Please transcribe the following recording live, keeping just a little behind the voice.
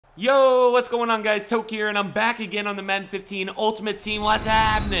Yo, what's going on, guys? Toke here, and I'm back again on the Madden 15 Ultimate Team. What's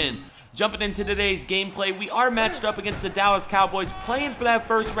happening? Jumping into today's gameplay, we are matched up against the Dallas Cowboys, playing for that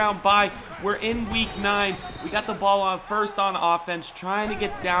first round bye. We're in week 9. We got the ball on first on offense, trying to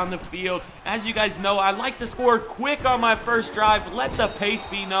get down the field. As you guys know, I like to score quick on my first drive. Let the pace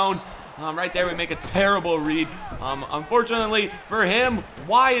be known. Right there, we make a terrible read. Unfortunately for him,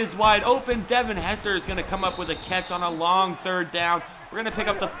 Y is wide open. Devin Hester is going to come up with a catch on a long third down. We're going to pick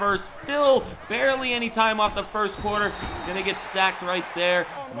up the first. Still barely any time off the first quarter. He's going to get sacked right there.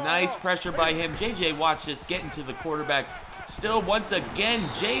 Nice pressure by him. J.J. Watt just getting to the quarterback. Still, once again,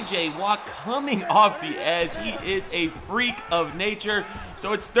 J.J. Watt coming off the edge. He is a freak of nature.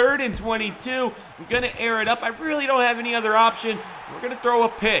 So it's 3rd and 22. I'm going to air it up. I really don't have any other option. We're going to throw a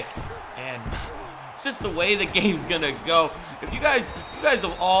pick. And it's just the way the game's going to go. If you guys have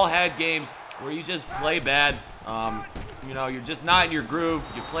all had games where you just play bad, you know, you're just not in your groove,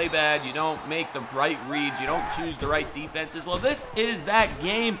 you play bad, you don't make the right reads, you don't choose the right defenses. Well, this is that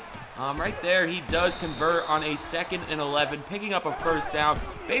game. Right there, he does convert on a 2nd and 11, picking up a first down,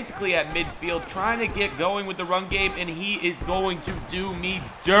 basically at midfield, trying to get going with the run game, and he is going to do me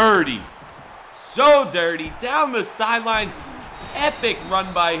dirty. So dirty. Down the sidelines, epic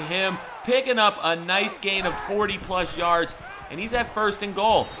run by him, picking up a nice gain of 40+ yards. And he's at 1st and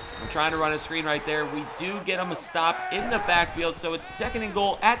goal. We're trying to run a screen right there. We do get him a stop in the backfield, so it's 2nd and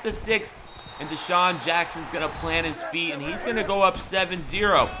goal at the 6. And Deshaun Jackson's going to plant his feet, and he's going to go up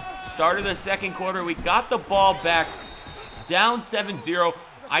 7-0. Start of the 2nd quarter, we got the ball back, down 7-0.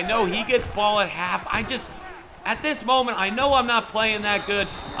 I know he gets ball at half. At this moment, I know I'm not playing that good.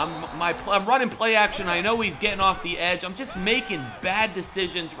 I'm running play action. I know he's getting off the edge. I'm just making bad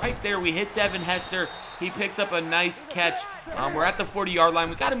decisions. Right there, we hit Devin Hester. He picks up a nice catch. We're at the 40-yard line.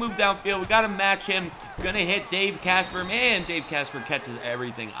 We got to move downfield. We got to match him. Going to hit Dave Casper. Man, Dave Casper catches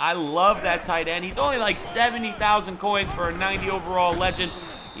everything. I love that tight end. He's only like 70,000 coins for a 90 overall legend.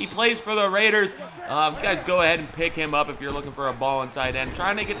 He plays for the Raiders. You guys go ahead and pick him up if you're looking for a ball and tight end.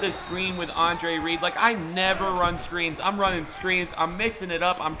 Trying to get this screen with Andre Reed. Like, I never run screens. I'm running screens. I'm mixing it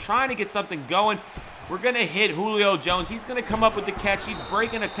up. I'm trying to get something going. We're going to hit Julio Jones. He's going to come up with the catch. He's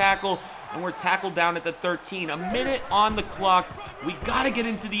breaking a tackle, and we're tackled down at the 13. A minute on the clock. We got to get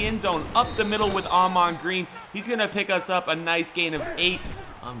into the end zone. Up the middle with Amon Green. He's going to pick us up a nice gain of 8.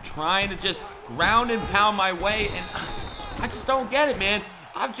 I'm trying to just ground and pound my way, and I just don't get it, man.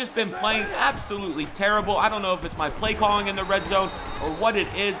 I've just been playing absolutely terrible. I don't know if it's my play calling in the red zone or what it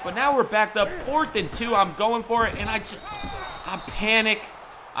is, but now we're backed up 4th and 2. I'm going for it, and I panic.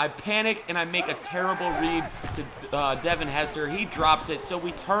 I panic, and I make a terrible read to Devin Hester. He drops it, so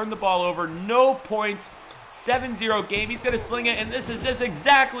we turn the ball over. No points. 7-0 game. He's going to sling it, and this is just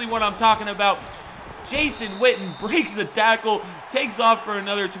exactly what I'm talking about. Jason Witten breaks a tackle, takes off for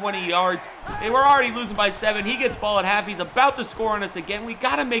another 20 yards. They were already losing by 7. He gets ball at half. He's about to score on us again. We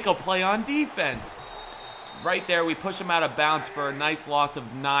got to make a play on defense. Right there, we push him out of bounds for a nice loss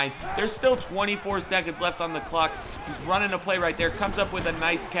of 9. There's still 24 seconds left on the clock. He's running a play right there. Comes up with a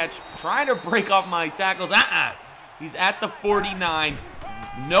nice catch. Trying to break off my tackles. He's at the 49.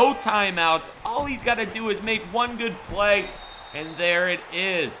 No timeouts. All he's got to do is make one good play, and there it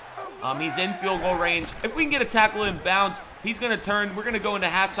is. He's in field goal range. If we can get a tackle in bounds, he's going to turn. We're going to go into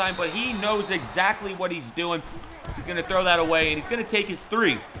halftime, but he knows exactly what he's doing. He's going to throw that away, and he's going to take his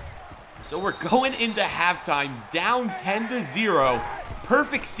 3. So we're going into halftime, down 10-0.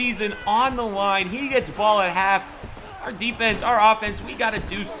 Perfect season on the line. He gets ball at half. Our defense, our offense, we got to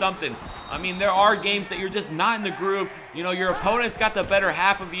do something. I mean, there are games that you're just not in the groove. You know, your opponent's got the better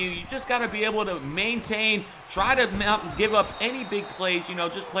half of you. You just got to be able to maintain, try to not give up any big plays. You know,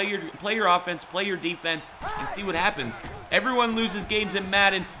 just play your offense, play your defense, and see what happens. Everyone loses games in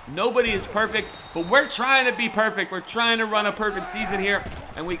Madden. Nobody is perfect, but we're trying to be perfect. We're trying to run a perfect season here,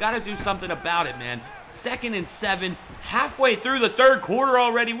 and we got to do something about it, man. 2nd and 7, halfway through the 3rd quarter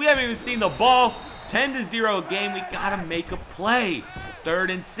already. We haven't even seen the ball. 10-0 game. We got to make a play.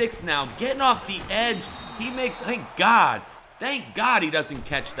 3rd and 6 now. Getting off the edge. He makes, thank God he doesn't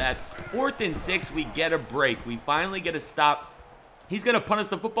catch that. 4th and 6, we get a break. We finally get a stop. He's going to punt us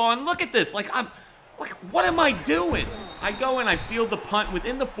the football, and look at this. Like, what am I doing? I go and I field the punt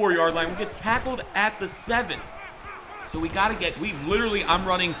within the 4-yard line. We get tackled at the 7. So we got to get, I'm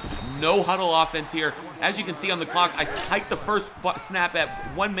running no huddle offense here. As you can see on the clock, I hiked the first snap at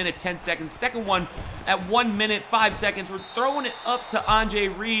 1 minute, 10 seconds. Second one at 1 minute, 5 seconds. We're throwing it up to Andre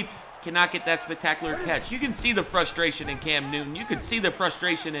Reed. Cannot get that spectacular catch. You can see the frustration in Cam Newton. You can see the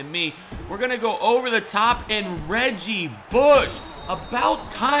frustration in me. We're going to go over the top, and Reggie Bush.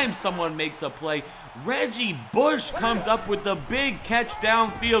 About time someone makes a play. Reggie Bush comes up with the big catch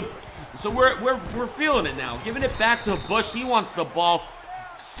downfield. So we're feeling it now. Giving it back to Bush. He wants the ball.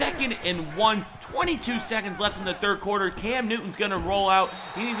 2nd and 1. 22 seconds left in the third quarter. Cam Newton's going to roll out.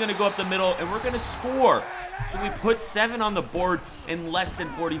 He's going to go up the middle, and we're going to score. So we put 7 on the board in less than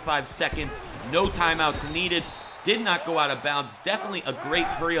 45 seconds. No timeouts needed. Did not go out of bounds. Definitely a great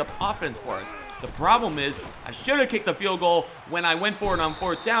hurry-up offense for us. The problem is, I should have kicked the field goal when I went for it on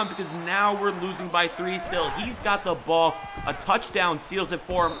 4th down, because now we're losing by 3 still. He's got the ball. A touchdown seals it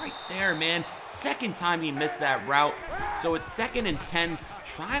for him right there, man. 2nd time he missed that route. So it's 2nd and 10,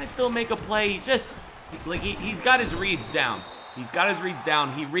 trying to still make a play. He's just, like, he's got his reads down. He's got his reads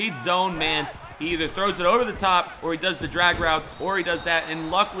down. He reads zone, man. He either throws it over the top, or he does the drag routes, or he does that.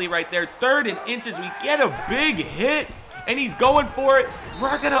 And luckily right there, 3rd and inches, we get a big hit. And he's going for it.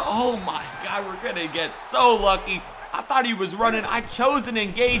 We're gonna, oh my God, we're gonna get so lucky. I thought he was running. I chose an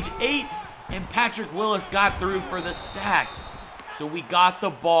engage 8, and Patrick Willis got through for the sack. So we got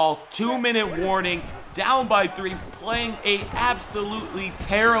the ball, 2-minute warning, down by 3, playing a absolutely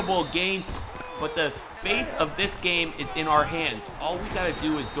terrible game. But the fate of this game is in our hands. All we gotta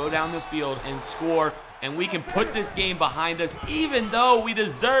do is go down the field and score, and we can put this game behind us. Even though we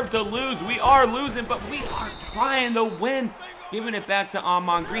deserve to lose, we are losing, but we are trying to win. Giving it back to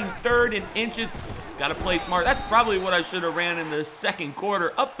Amon Green, 3rd and inches. Gotta play smart. That's probably what I should have ran in the second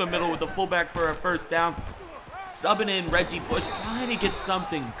quarter. Up the middle with the fullback for a 1st down. Subbing in Reggie Bush, trying to get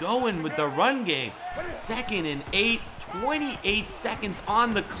something going with the run game. 2nd and 8, 28 seconds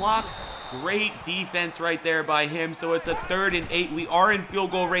on the clock. Great defense right there by him. So it's a 3rd and 8. We are in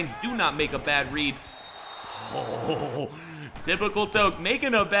field goal range. Do not make a bad read. Oh, typical Toke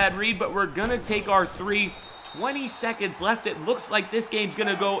making a bad read, but we're gonna take our 3. 20 seconds left. It looks like this game's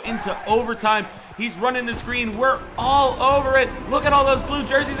gonna go into overtime. He's running the screen. We're all over it. Look at all those blue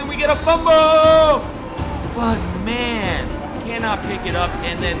jerseys, and we get a fumble. But man, cannot pick it up.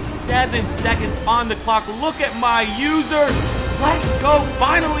 And then 7 seconds on the clock. Look at my user. Let's go.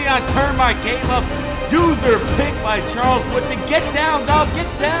 Finally, I turned my game up. User pick by Charles Woodson. Get down, dog. Get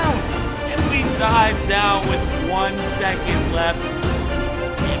down. And we dive down with 1 second left.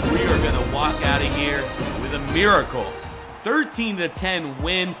 And we are going to walk out of here with a miracle. 13-10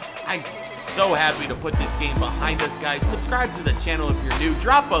 win. I'm so happy to put this game behind us, guys. Subscribe to the channel if you're new.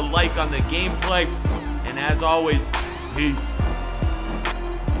 Drop a like on the gameplay. And as always, peace.